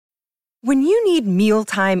When you need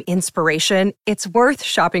mealtime inspiration, it's worth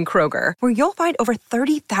shopping Kroger, where you'll find over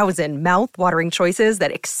 30,000 mouth-watering choices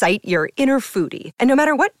that excite your inner foodie. And no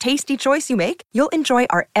matter what tasty choice you make, you'll enjoy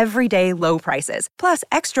our everyday low prices, plus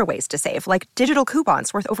extra ways to save, like digital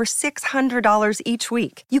coupons worth over $600 each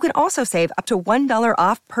week. You can also save up to $1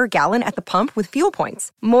 off per gallon at the pump with fuel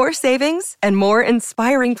points. More savings and more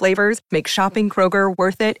inspiring flavors make shopping Kroger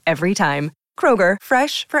worth it every time. Kroger,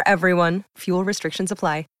 fresh for everyone. Fuel restrictions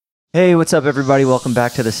apply. Hey, what's up, everybody? Welcome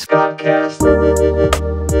back to the Scottcast.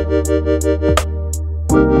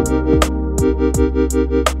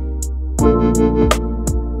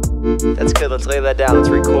 That's good. Let's lay that down. Let's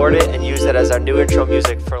record it and use that as our new intro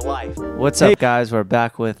music for life. What's up, guys? We're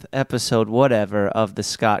back with episode whatever of the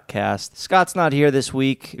Scottcast. Scott's not here this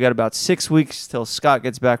week. We got about 6 weeks till Scott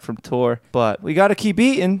gets back from tour, but we got to keep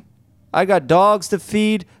eating. I got dogs to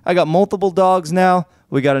feed. I got multiple dogs now.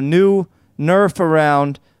 We got a new Nerf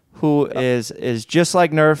around who is just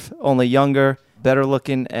like Nerf, only younger, better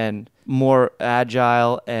looking, and more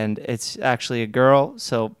agile, and it's actually a girl,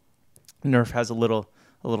 so Nerf has a little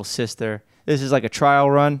sister. This is like a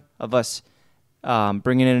trial run of us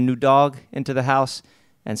bringing in a new dog into the house,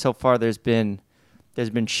 and so far there's been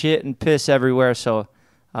shit and piss everywhere, so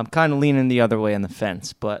I'm kind of leaning the other way on the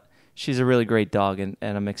fence, but she's a really great dog, and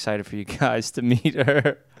I'm excited for you guys to meet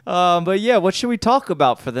her. But yeah, what should we talk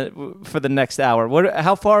about for the next hour?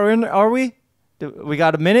 How far in are we? We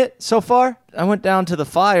got a minute so far? I went down to the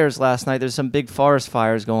fires last night. There's some big forest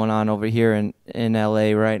fires going on over here in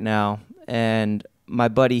LA right now. And my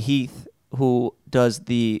buddy Heath, who does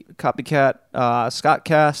the Copycat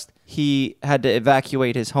Scottcast, he had to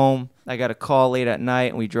evacuate his home. I got a call late at night,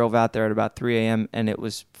 and we drove out there at about 3 a.m., and it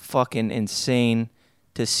was fucking insane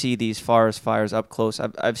to see these forest fires up close.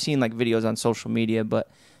 I've seen like videos on social media, but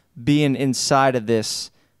being inside of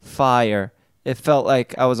this fire, it felt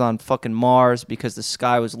like I was on fucking Mars because the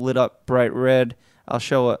sky was lit up bright red. I'll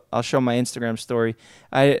show my Instagram story.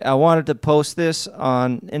 I wanted to post this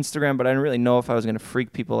on Instagram, but I didn't really know if I was going to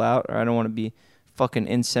freak people out, or I don't want to be fucking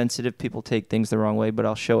insensitive. People take things the wrong way, but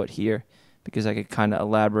I'll show it here because I could kind of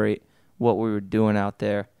elaborate what we were doing out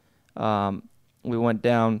there. We went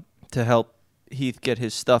down to help Heath get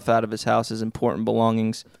his stuff out of his house, his important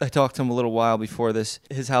belongings. I talked to him a little while before this.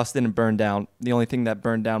 His house didn't burn down. The only thing that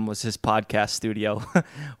burned down was his podcast studio.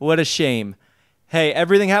 What a shame. Hey,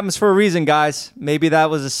 everything happens for a reason, guys. Maybe that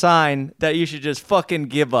was a sign that you should just fucking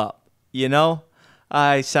give up, you know?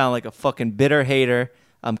 I sound like a fucking bitter hater.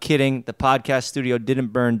 I'm kidding. The podcast studio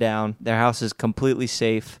didn't burn down. Their house is completely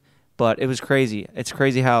safe, but it was crazy. It's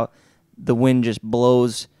crazy how the wind just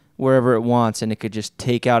blows wherever it wants, and it could just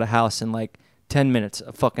take out a house in like 10 minutes.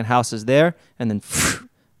 A fucking house is there and then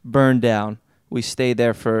burned down. We stayed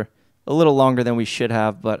there for a little longer than we should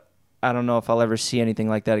have, but I don't know if I'll ever see anything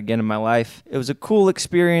like that again in my life. It was a cool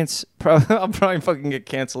experience. I'll probably fucking get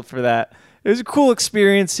canceled for that. It was a cool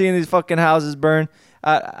experience seeing these fucking houses burn.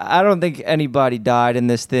 I don't think anybody died in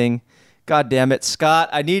this thing. God damn it. Scott,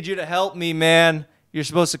 I need you to help me, man. You're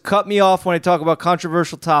supposed to cut me off when I talk about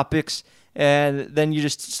controversial topics, and then you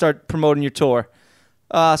just start promoting your tour.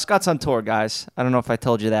 Scott's on tour, guys. I don't know if I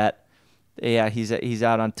told you that. Yeah, he's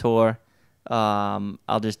out on tour.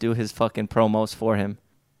 I'll just do his fucking promos for him.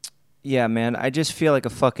 Yeah, man, I just feel like a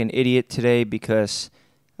fucking idiot today because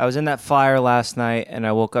I was in that fire last night, and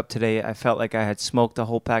I woke up today. I felt like I had smoked a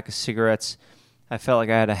whole pack of cigarettes. I felt like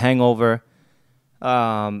I had a hangover.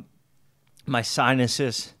 My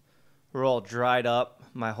sinuses were all dried up.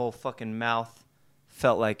 My whole fucking mouth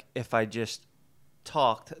felt like if I just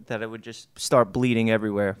talked that it would just start bleeding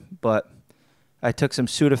everywhere. But I took some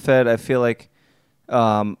Sudafed. I feel like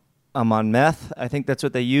I'm on meth. I think that's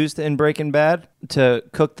what they used in Breaking Bad to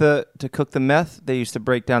cook the meth. They used to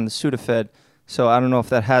break down the Sudafed. So I don't know if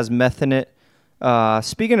that has meth in it.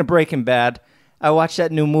 Speaking of Breaking Bad, I watched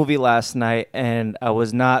that new movie last night and I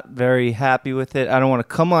was not very happy with it. I don't want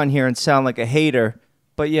to come on here and sound like a hater,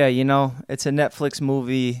 but yeah, you know, it's a Netflix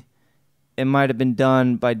movie. It might have been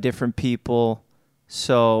done by different people.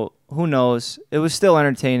 So who knows? It was still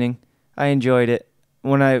entertaining. I enjoyed it.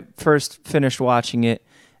 When I first finished watching it,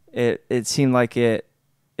 it seemed like it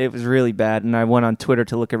was really bad. And I went on Twitter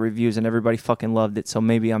to look at reviews, and everybody fucking loved it. So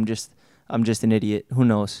maybe I'm just an idiot. Who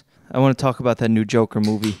knows? I want to talk about that new Joker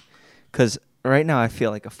movie because right now I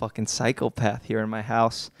feel like a fucking psychopath here in my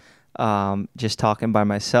house, just talking by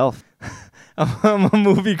myself. I'm a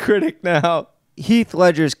movie critic now. Heath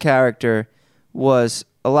Ledger's character was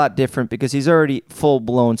a lot different because he's already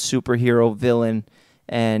full-blown superhero villain,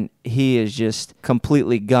 and he is just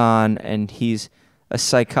completely gone, and he's a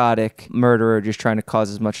psychotic murderer just trying to cause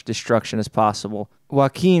as much destruction as possible.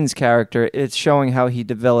 Joaquin's character, it's showing how he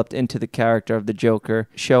developed into the character of the Joker,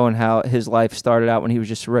 showing how his life started out when he was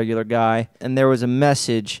just a regular guy. And there was a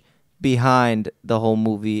message behind the whole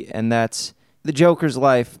movie, and that's the Joker's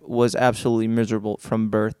life was absolutely miserable from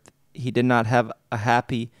birth. He did not have a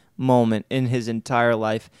happy moment in his entire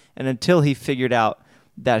life, and until he figured out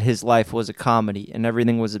that his life was a comedy and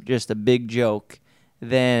everything was just a big joke,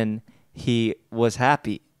 then he was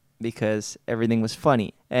happy because everything was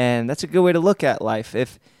funny. And that's a good way to look at life.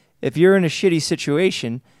 If you're in a shitty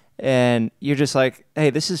situation and you're just like, hey,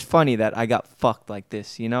 this is funny that I got fucked like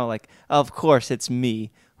this, you know? Like, of course it's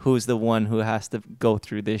me who's the one who has to go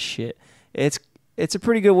through this shit. It's a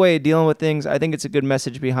pretty good way of dealing with things. I think it's a good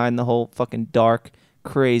message behind the whole fucking dark,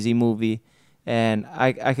 crazy movie. And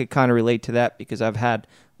I could kind of relate to that because I've had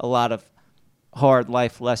a lot of hard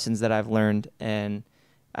life lessons that I've learned, and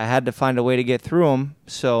I had to find a way to get through them.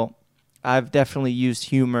 So I've definitely used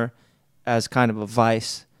humor as kind of a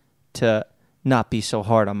vice to not be so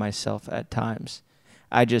hard on myself at times.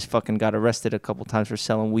 I just fucking got arrested a couple times for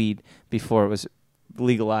selling weed before it was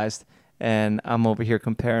legalized, and I'm over here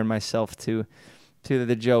comparing myself to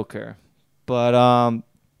the Joker. But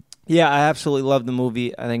yeah, I absolutely love the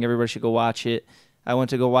movie. I think everybody should go watch it. I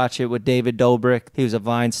went to go watch it with David Dobrik. He was a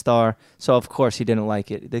Vine star, so of course he didn't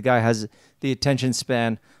like it. The guy has the attention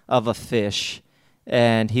span of a fish,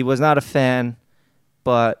 and he was not a fan,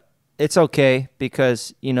 but it's okay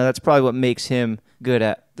because, you know, that's probably what makes him good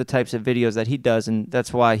at the types of videos that he does, and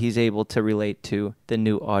that's why he's able to relate to the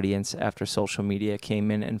new audience after social media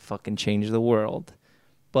came in and fucking changed the world.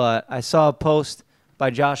 But I saw a post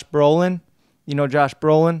by Josh Brolin. You know Josh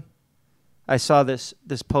Brolin? I saw this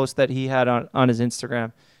post that he had on his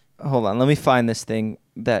Instagram. Hold on, let me find this thing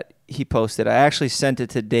that he posted. I actually sent it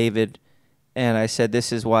to David, and I said,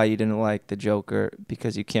 this is why you didn't like the Joker,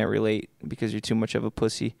 because you can't relate, because you're too much of a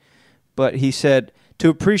pussy. But he said, to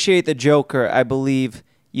appreciate the Joker, I believe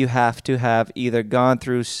you have to have either gone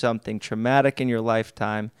through something traumatic in your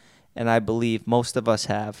lifetime, and I believe most of us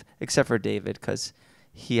have, except for David, because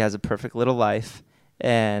he has a perfect little life,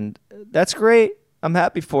 and that's great. I'm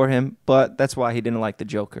happy for him, but that's why he didn't like the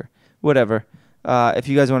Joker. Whatever. If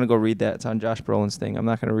you guys want to go read that, it's on Josh Brolin's thing. I'm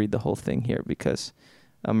not going to read the whole thing here because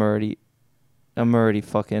I'm already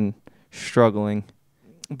fucking struggling.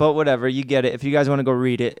 But whatever, you get it. If you guys want to go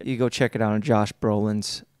read it, you go check it out on Josh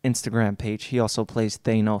Brolin's Instagram page. He also plays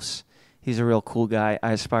Thanos. He's a real cool guy.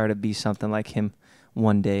 I aspire to be something like him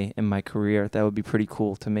one day in my career. That would be pretty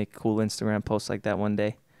cool to make cool Instagram posts like that one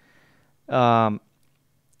day.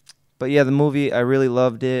 But yeah, the movie, I really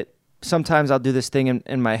loved it. Sometimes I'll do this thing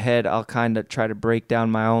in my head. I'll kind of try to break down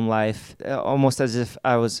my own life, almost as if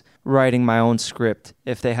I was writing my own script.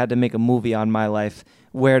 If they had to make a movie on my life,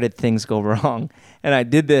 where did things go wrong? And I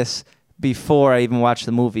did this before I even watched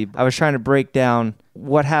the movie. I was trying to break down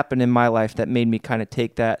what happened in my life that made me kind of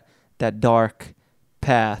take that dark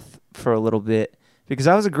path for a little bit. Because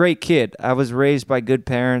I was a great kid. I was raised by good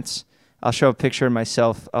parents. I'll show a picture of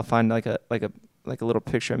myself. I'll find like a little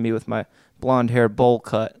picture of me with my blonde hair bowl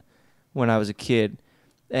cut when I was a kid.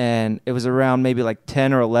 And it was around maybe like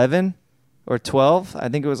 10 or 11 or 12. I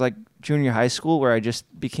think it was like junior high school where I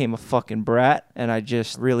just became a fucking brat and I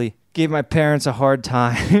just really gave my parents a hard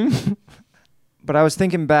time. But I was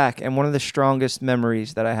thinking back, and one of the strongest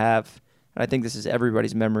memories that I have, and I think this is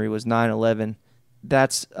everybody's memory, was 9/11.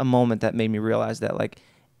 That's a moment that made me realize that like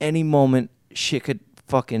any moment shit could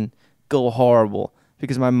fucking go horrible,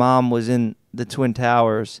 because my mom was in the Twin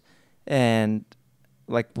Towers and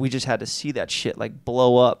like we just had to see that shit like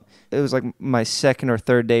blow up. It was like my second or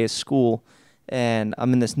third day of school, and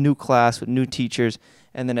I'm in this new class with new teachers,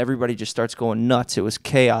 and then everybody just starts going nuts. It was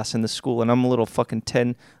chaos in the school, and I'm a little fucking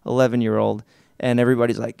 10, 11-year-old, and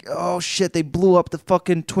everybody's like, oh shit, they blew up the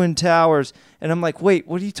fucking Twin Towers. And I'm like, wait,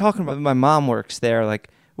 what are you talking about? My mom works there. Like,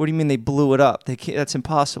 what do you mean they blew it up? That's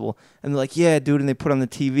impossible. And they're like, yeah, dude, and they put on the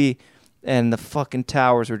TV, and the fucking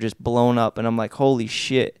towers were just blown up, and I'm like, holy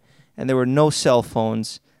shit. And there were no cell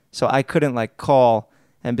phones, so I couldn't like call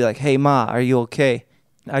and be like, hey ma, are you okay?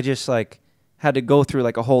 I just like had to go through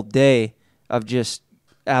like a whole day of just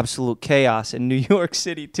absolute chaos in New York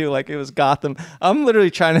City too, like it was Gotham. I'm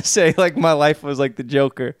literally trying to say like my life was like the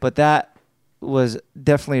Joker, but that was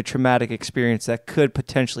definitely a traumatic experience that could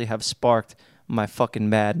potentially have sparked my fucking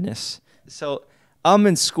madness. So I'm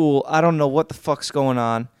in school, I don't know what the fuck's going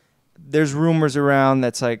on. There's rumors around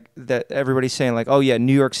that's like that everybody's saying like, oh yeah,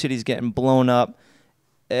 New York City's getting blown up.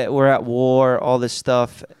 We're at war, all this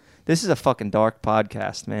stuff. This is a fucking dark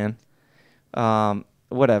podcast, man.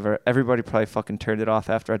 Whatever. Everybody probably fucking turned it off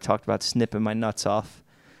after I talked about snipping my nuts off.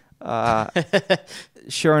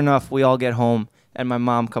 Sure enough, we all get home, and my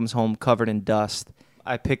mom comes home covered in dust.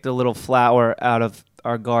 I picked a little flower out of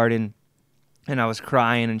our garden, and I was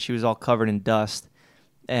crying, and she was all covered in dust.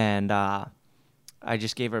 And I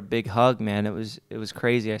just gave her a big hug, man. It was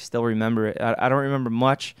crazy. I still remember it. I don't remember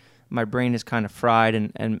much. My brain is kind of fried,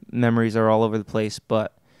 and memories are all over the place.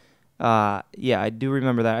 But, yeah, I do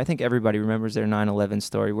remember that. I think everybody remembers their 9/11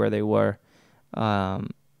 story, where they were,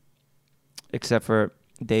 except for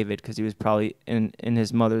David, because he was probably in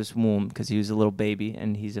his mother's womb because he was a little baby,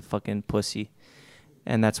 and he's a fucking pussy.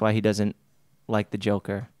 And that's why he doesn't like the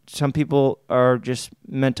Joker. Some people are just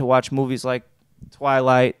meant to watch movies like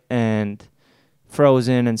Twilight and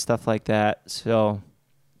Frozen and stuff like that. So,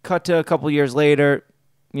 cut to a couple years later,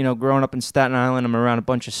 growing up in Staten Island, I'm around a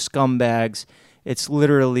bunch of scumbags. It's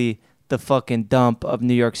literally the fucking dump of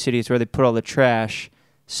New York City. It's where they put all the trash.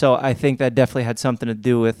 So I think that definitely had something to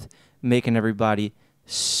do with making everybody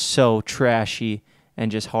so trashy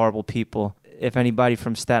and just horrible people. If anybody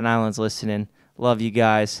from Staten Island's listening, love you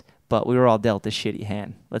guys, but we were all dealt a shitty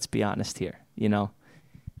hand. Let's be honest here,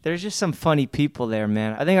 There's just some funny people there,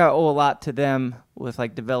 man. I think I owe a lot to them with,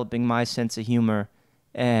 developing my sense of humor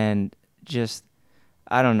and just,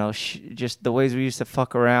 I don't know, just the ways we used to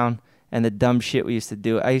fuck around and the dumb shit we used to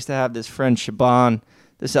do. I used to have this friend, Shaban,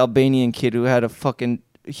 this Albanian kid who had a fucking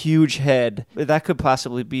huge head. That could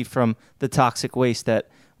possibly be from the toxic waste that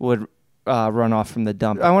would run off from the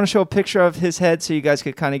dump. I want to show a picture of his head so you guys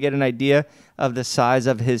could kind of get an idea of the size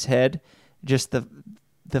of his head, just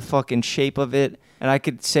the fucking shape of it. And I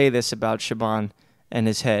could say this about Shaban and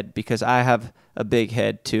his head because I have a big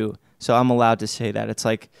head too. So I'm allowed to say that. It's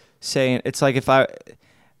like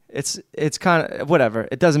it's kind of whatever.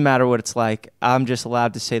 It doesn't matter what it's like. I'm just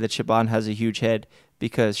allowed to say that Shaban has a huge head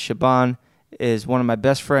because Shaban is one of my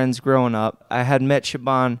best friends growing up. I had met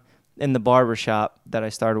Shaban in the barbershop that I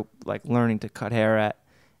started learning to cut hair at.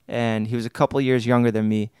 And he was a couple years younger than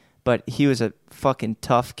me, but he was a fucking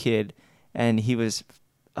tough kid and he was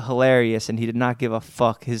hilarious and he did not give a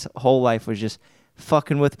fuck. His whole life was just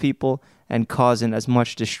fucking with people and causing as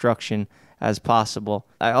much destruction as possible.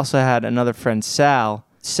 I also had another friend, Sal.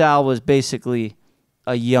 Sal was basically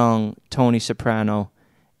a young Tony Soprano,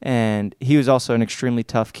 and he was also an extremely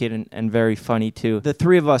tough kid and very funny too. The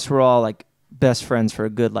three of us were all best friends for a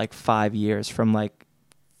good 5 years, from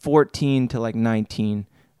 14 to 19.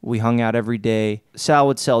 We hung out every day. Sal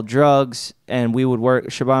would sell drugs, and we would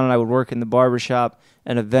work. Shaban and I would work in the barbershop,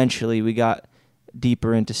 and eventually we got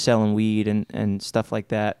deeper into selling weed and stuff like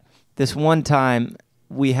that. This one time,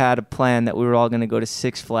 we had a plan that we were all going to go to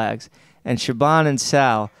Six Flags, and Shaban and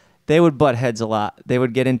Sal, they would butt heads a lot. They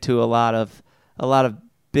would get into a lot of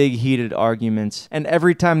big heated arguments, and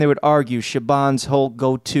every time they would argue, Shaban's whole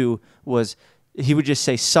go-to was he would just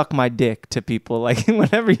say, "Suck my dick" to people.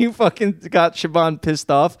 Whenever you fucking got Shaban pissed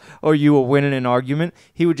off or you were winning an argument,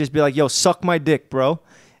 he would just be like, "Yo, suck my dick, bro."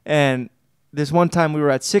 And this one time we were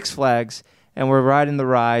at Six Flags and we're riding the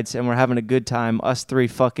rides and we're having a good time, us three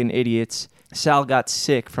fucking idiots. Sal got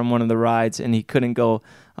sick from one of the rides and he couldn't go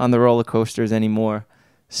on the roller coasters anymore.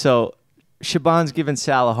 So Shaban's giving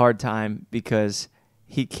Sal a hard time because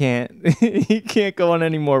he can't go on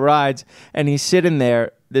any more rides, and he's sitting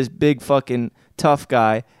there. This big fucking tough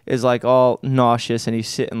guy is all nauseous, and he's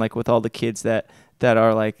sitting with all the kids that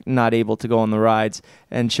are not able to go on the rides.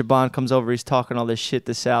 And Shaban comes over, he's talking all this shit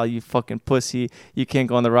to Sal. "You fucking pussy, you can't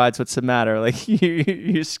go on the rides. What's the matter?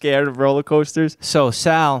 You're scared of roller coasters?" So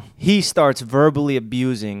Sal, he starts verbally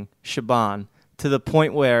abusing Shaban to the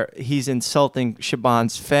point where he's insulting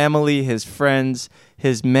Shaban's family, his friends,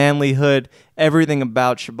 his manlyhood, everything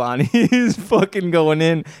about Shaban. He's fucking going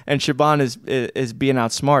in, and Shaban is being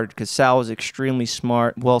outsmarted because Sal is extremely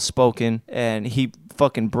smart, well-spoken, and he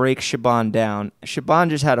fucking breaks Shaban down. Shaban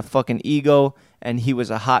just had a fucking ego, and he was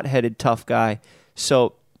a hot-headed tough guy.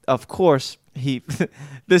 So, of course,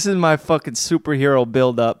 this is my fucking superhero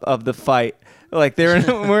build-up of the fight.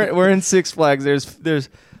 We're in Six Flags. There's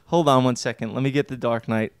hold on one second. Let me get the Dark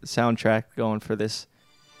Knight soundtrack going for this.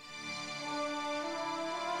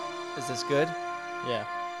 Is this good? Yeah.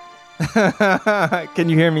 Can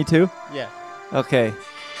you hear me too? Yeah. Okay.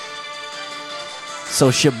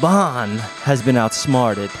 So Shaban has been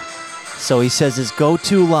outsmarted. So he says his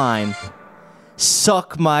go-to line,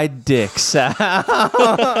 "Suck my dick, Sal."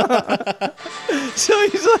 So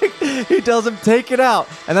he tells him, "Take it out."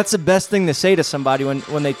 And that's the best thing to say to somebody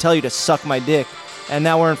when they tell you to suck my dick. And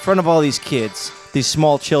now we're in front of all these kids, these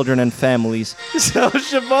small children and families. So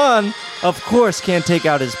Shaban, of course, can't take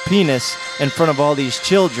out his penis in front of all these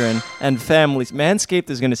children and families. Manscaped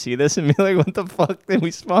is going to see this and be like, "What the fuck did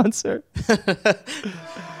we sponsor?"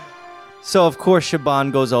 So, of course,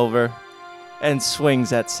 Shaban goes over and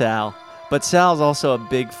swings at Sal. But Sal's also a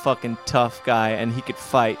big fucking tough guy, and he could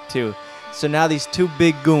fight, too. So now these two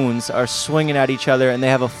big goons are swinging at each other, and they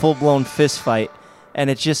have a full-blown fist fight, and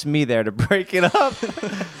it's just me there to break it up.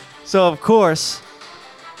 So, of course,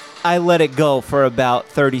 I let it go for about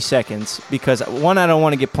 30 seconds because, one, I don't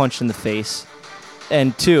want to get punched in the face,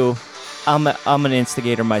 and two, I'm an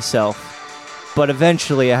instigator myself. But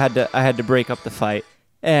eventually, I had to break up the fight,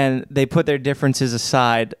 and they put their differences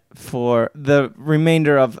aside for the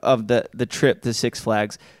remainder of the trip to Six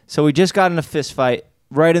Flags. So we just got in a fist fight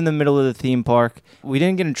right in the middle of the theme park. We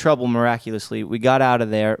didn't get in trouble miraculously. We got out of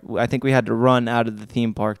there. I think we had to run out of the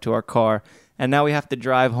theme park to our car. And now we have to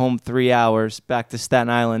drive home 3 hours back to Staten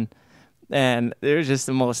Island. And there's just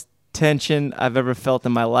the most tension I've ever felt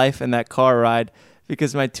in my life in that car ride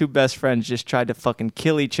because my two best friends just tried to fucking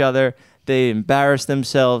kill each other. They embarrassed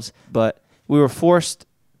themselves. But we were forced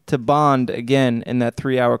to bond again in that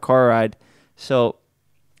 3-hour car ride. So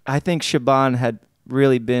I think Shaban had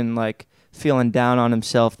really been like feeling down on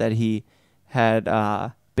himself that he had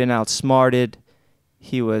been outsmarted.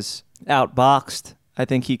 He was outboxed. I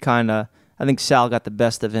think Sal got the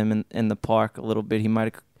best of him in the park a little bit. He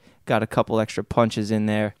might have got a couple extra punches in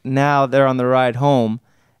there. Now they're on the ride home,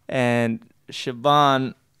 and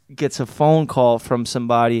Shaban gets a phone call from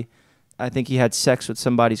somebody. I think he had sex with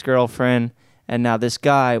somebody's girlfriend, and now this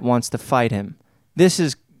guy wants to fight him. This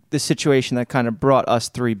is the situation that kind of brought us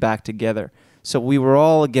three back together. So we were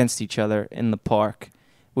all against each other in the park.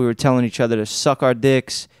 We were telling each other to suck our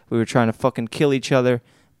dicks. We were trying to fucking kill each other.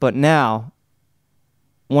 But now,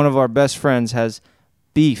 one of our best friends has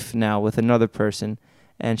beef now with another person.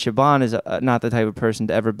 And Shaban is not the type of person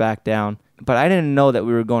to ever back down. But I didn't know that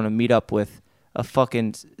we were going to meet up with a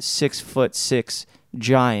fucking 6'6"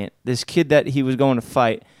 giant. This kid that he was going to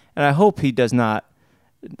fight. And I hope he does not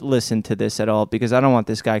listen to this at all because I don't want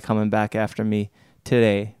this guy coming back after me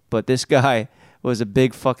today. But this guy was a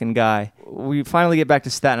big fucking guy. We finally get back to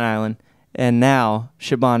Staten Island, and now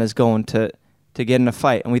Shaban is going to get in a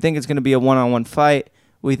fight. And we think it's going to be a one-on-one fight.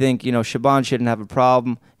 We think, Shaban shouldn't have a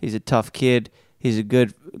problem. He's a tough kid. He's a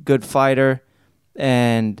good fighter.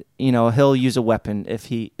 And, he'll use a weapon if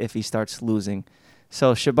he starts losing.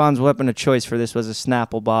 So Shaban's weapon of choice for this was a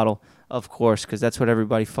Snapple bottle, of course, because that's what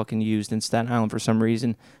everybody fucking used in Staten Island for some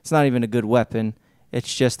reason. It's not even a good weapon.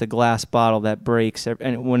 It's just a glass bottle that breaks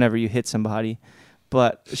whenever you hit somebody.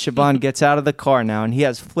 But Shaban gets out of the car now, and he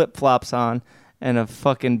has flip-flops on and a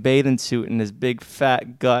fucking bathing suit and his big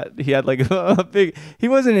fat gut. He had like a big... He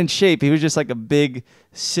wasn't in shape. He was just like a big,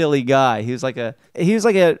 silly guy. He was like a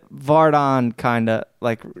Vardon kind of...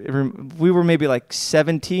 Like, we were maybe like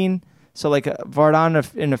 17... So like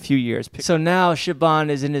Vardon in a few years. So now Shaban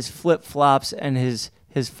is in his flip-flops and his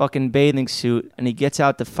fucking bathing suit, and he gets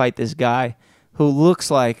out to fight this guy who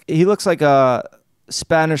looks like a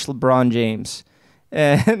Spanish LeBron James.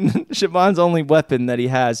 And Shaban's only weapon that he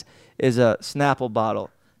has is a Snapple bottle.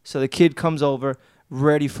 So the kid comes over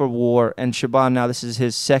ready for war, and Shaban now, this is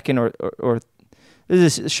his second or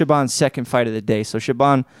this is Shaban's second fight of the day. So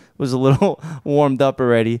Shaban was a little warmed up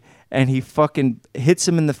already, and he fucking hits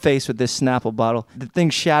him in the face with this Snapple bottle. The thing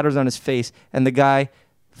shatters on his face, and the guy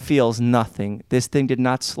feels nothing. This thing did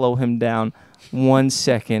not slow him down 1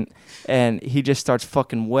 second, and he just starts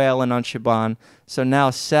fucking wailing on Shaban. So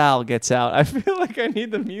now Sal gets out. I feel like I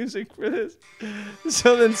need the music for this.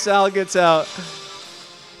 So then Sal gets out,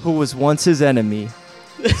 who was once his enemy.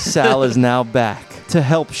 Sal is now back to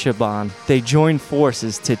help Shaban. They join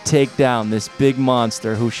forces to take down this big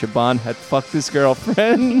monster who Shaban had fucked his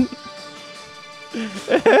girlfriend.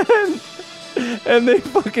 And they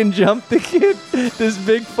fucking jumped the kid, this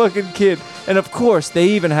big fucking kid. And of course, they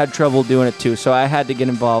even had trouble doing it too, so I had to get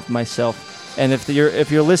involved myself. And if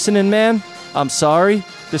you're listening, man, I'm sorry.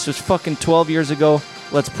 This was fucking 12 years ago.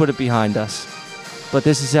 Let's put it behind us. But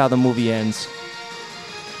this is how the movie ends.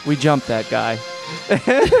 We jumped that guy.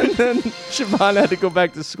 And then Shaban had to go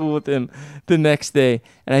back to school with him the next day.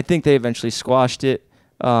 And I think they eventually squashed it.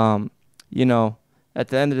 At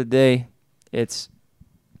the end of the day, that's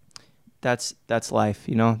life,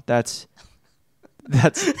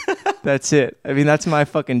 That's it. I mean, that's my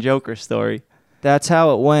fucking Joker story. That's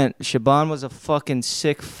how it went. Shaban was a fucking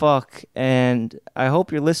sick fuck, and I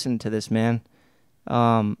hope you're listening to this, man.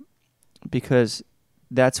 Because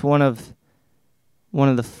that's one of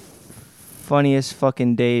the funniest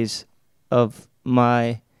fucking days of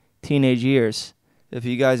my teenage years. If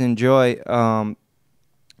you guys enjoy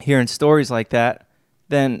hearing stories like that,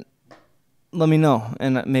 then let me know,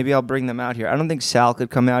 and maybe I'll bring them out here. I don't think Sal could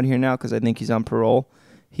come out here now because I think he's on parole.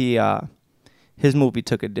 His movie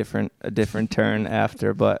took a different turn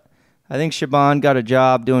after, but I think Shaban got a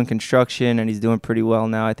job doing construction, and he's doing pretty well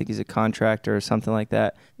now. I think he's a contractor or something like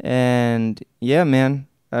that. And yeah, man,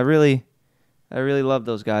 I really love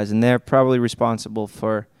those guys, and they're probably responsible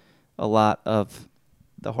for a lot of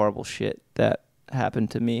the horrible shit that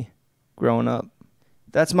happened to me growing up.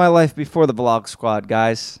 That's my life before the Vlog Squad,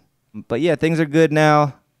 guys. But yeah, things are good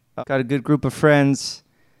now. I've got a good group of friends.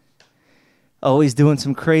 Always doing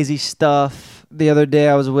some crazy stuff. The other day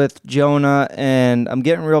I was with Jonah, and I'm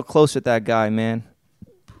getting real close with that guy, man.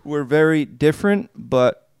 We're very different,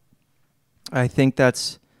 but I think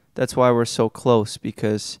that's why we're so close,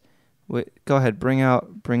 because go ahead, bring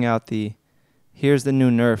out the here's the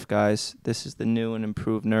new Nerf, guys. This is the new and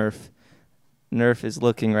improved Nerf. Nerf is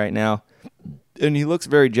looking right now, and he looks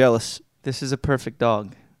very jealous. This is a perfect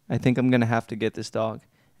dog. I think I'm going to have to get this dog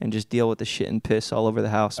and just deal with the shit and piss all over the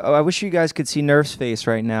house. Oh, I wish you guys could see Nerf's face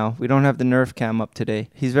right now. We don't have the Nerf cam up today.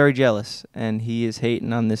 He's very jealous, and he is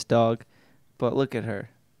hating on this dog. But look at her.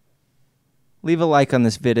 Leave a like on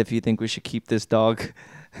this vid if you think we should keep this dog.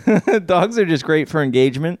 Dogs are just great for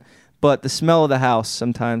engagement, but the smell of the house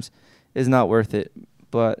sometimes is not worth it.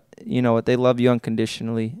 But you know what? They love you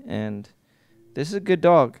unconditionally, and this is a good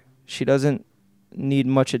dog. She doesn't need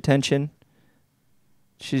much attention.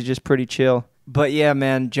 She's just pretty chill. But yeah,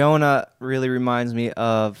 man, Jonah really reminds me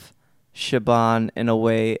of Shaban in a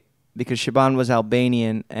way, because Shaban was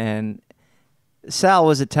Albanian and Sal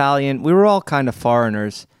was Italian. We were all kind of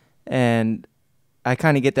foreigners, and I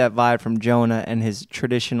kind of get that vibe from Jonah and his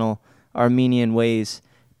traditional Armenian ways.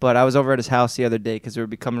 But I was over at his house the other day because we were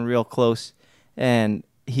becoming real close, and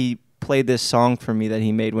he played this song for me that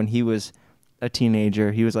he made when he was a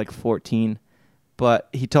teenager. He was like 14, but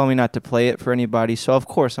he told me not to play it for anybody, so of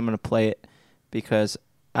course I'm going to play it, because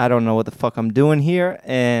I don't know what the fuck I'm doing here,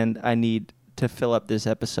 and I need to fill up this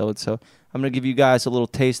episode. So I'm going to give you guys a little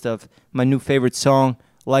taste of my new favorite song,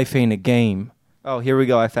 Life Ain't a Game. Oh, here we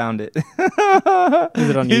go. I found it. Is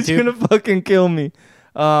it on YouTube? He's going to fucking kill me.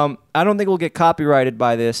 I don't think we'll get copyrighted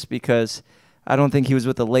by this, because I don't think he was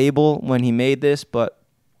with a label when he made this, but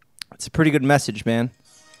it's a pretty good message, man.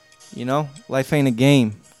 You know, life ain't a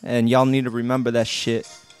game, and y'all need to remember that shit.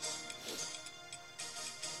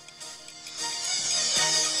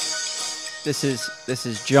 This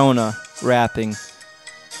is Jonah rapping,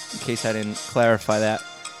 in case I didn't clarify that.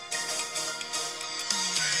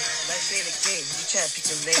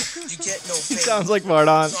 He sounds like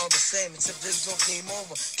Mardon.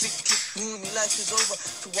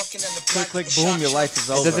 Click, click, boom, your life is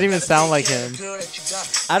over. It doesn't even sound like him.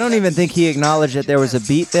 I don't even think he acknowledged that there was a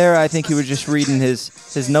beat there. I think he was just reading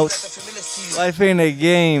his notes. Life ain't a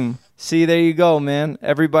game. See, there you go, man.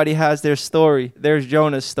 Everybody has their story. There's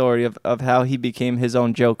Jonah's story of how he became his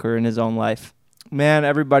own Joker in his own life. Man,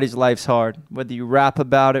 everybody's life's hard. Whether you rap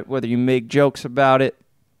about it, whether you make jokes about it,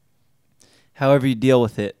 however you deal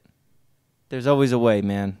with it, there's always a way,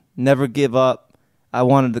 man. Never give up. I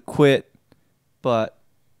wanted to quit, but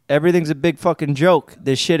everything's a big fucking joke.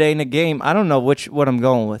 This shit ain't a game. I don't know what I'm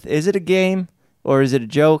going with. Is it a game or is it a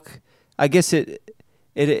joke? I guess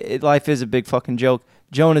life is a big fucking joke.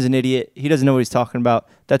 Jonah's an idiot. He doesn't know what he's talking about.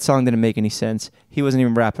 That song didn't make any sense. He wasn't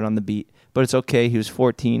even rapping on the beat, but it's okay. He was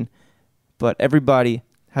 14. But everybody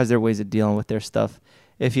has their ways of dealing with their stuff.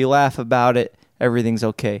 If you laugh about it, everything's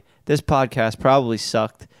okay. This podcast probably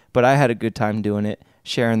sucked, but I had a good time doing it,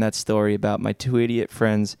 sharing that story about my two idiot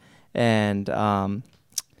friends and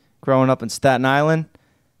growing up in Staten Island.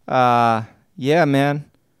 Yeah,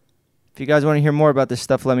 man. If you guys want to hear more about this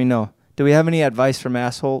stuff, let me know. Do we have any advice from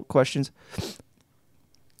asshole questions?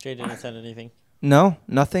 Jay didn't send anything. No?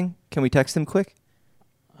 Nothing? Can we text him quick?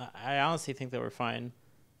 I honestly think that we're fine.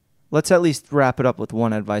 Let's at least wrap it up with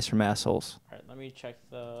one advice from assholes. All right, let me check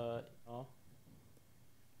the...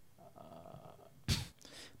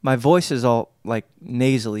 My voice is all, like,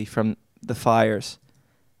 nasally from the fires.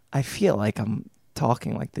 I feel like I'm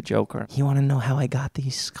talking like the Joker. You want to know how I got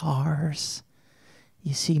these scars?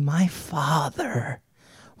 You see, my father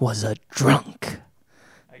was a drunk.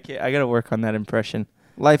 I got to work on that impression.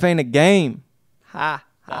 Life ain't a game. Ha,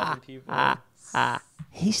 ha, ha, ha.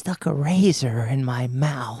 He stuck a razor in my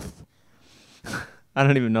mouth. I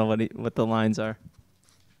don't even know what the lines are.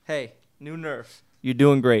 Hey, new Nerf. You're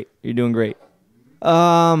doing great. You're doing great.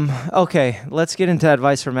 Okay, let's get into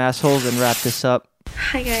advice from assholes and wrap this up.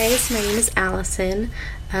 Hi guys, my name is Allison.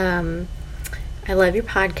 I love your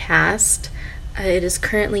podcast. It is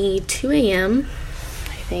currently 2 a.m.,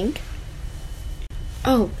 I think.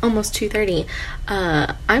 Oh, almost 2:30.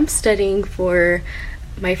 I'm studying for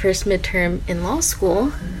my first midterm in law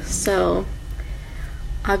school, so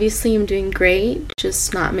obviously I'm doing great,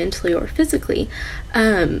 just not mentally or physically.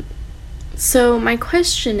 So my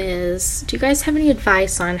question is, do you guys have any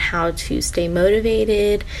advice on how to stay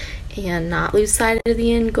motivated and not lose sight of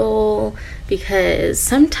the end goal? Because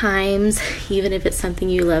sometimes, even if it's something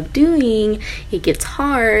you love doing, it gets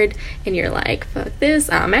hard and you're like, fuck this,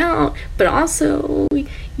 I'm out. But also,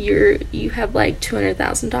 you have like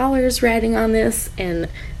 $200,000 riding on this, and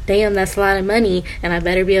damn, that's a lot of money, and I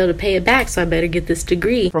better be able to pay it back, so I better get this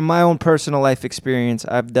degree. From my own personal life experience,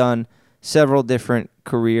 I've done several different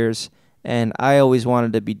careers, and I always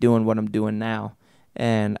wanted to be doing what I'm doing now.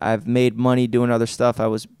 And I've made money doing other stuff. I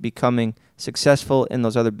was becoming successful in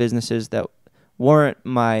those other businesses that weren't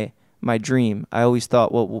my dream. I always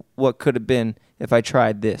thought, well, what could have been if I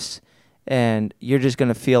tried this? And you're just going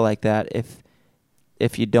to feel like that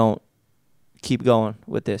if you don't keep going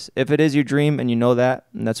with this. If it is your dream and you know that,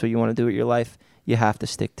 and that's what you want to do with your life, you have to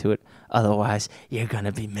stick to it. Otherwise, you're going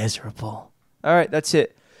to be miserable. All right, that's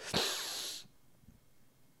it.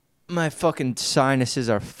 My fucking sinuses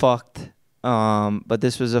are fucked. But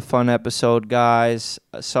this was a fun episode, guys.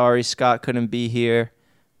 Sorry Scott couldn't be here,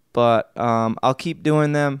 but I'll keep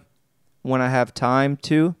doing them when I have time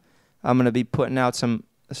to. I'm going to be putting out some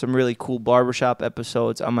really cool barbershop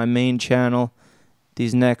episodes on my main channel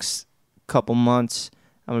these next couple months.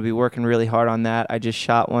 I'm going to be working really hard on that. I just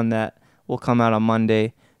shot one that will come out on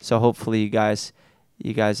Monday, so hopefully you guys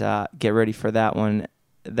get ready for that one.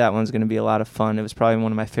 That one's going to be a lot of fun. It was probably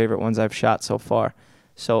one of my favorite ones I've shot so far.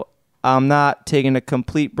 So I'm not taking a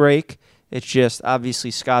complete break. It's just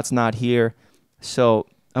obviously Scott's not here, so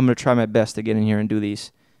I'm going to try my best to get in here and do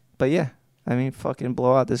these. But yeah, I mean, fucking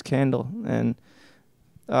blow out this candle and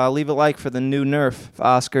leave a like for the new Nerf.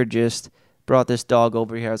 Oscar just brought this dog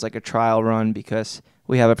over here as like a trial run because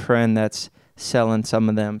we have a friend that's selling some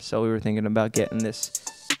of them, so we were thinking about getting this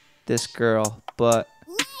girl. But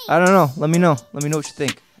I don't know. Let me know what you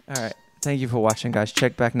think. All right. Thank you for watching, guys.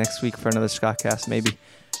 Check back next week for another Scottcast, maybe.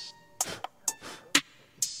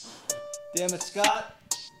 Damn it, Scott.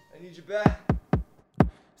 I need you back.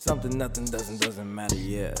 Something, nothing, doesn't matter,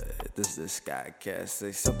 yeah. This is the Scottcast.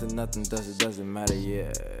 Say something, nothing, doesn't matter,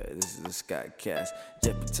 yeah. This is the Scottcast.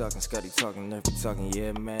 Jeff be talking, Scotty talking, Nerf be talking,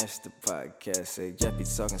 yeah, man. It's the podcast. Say Jeff be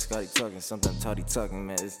talking, Scotty talking, something, Toddy talking,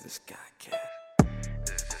 man. It's the Scottcast.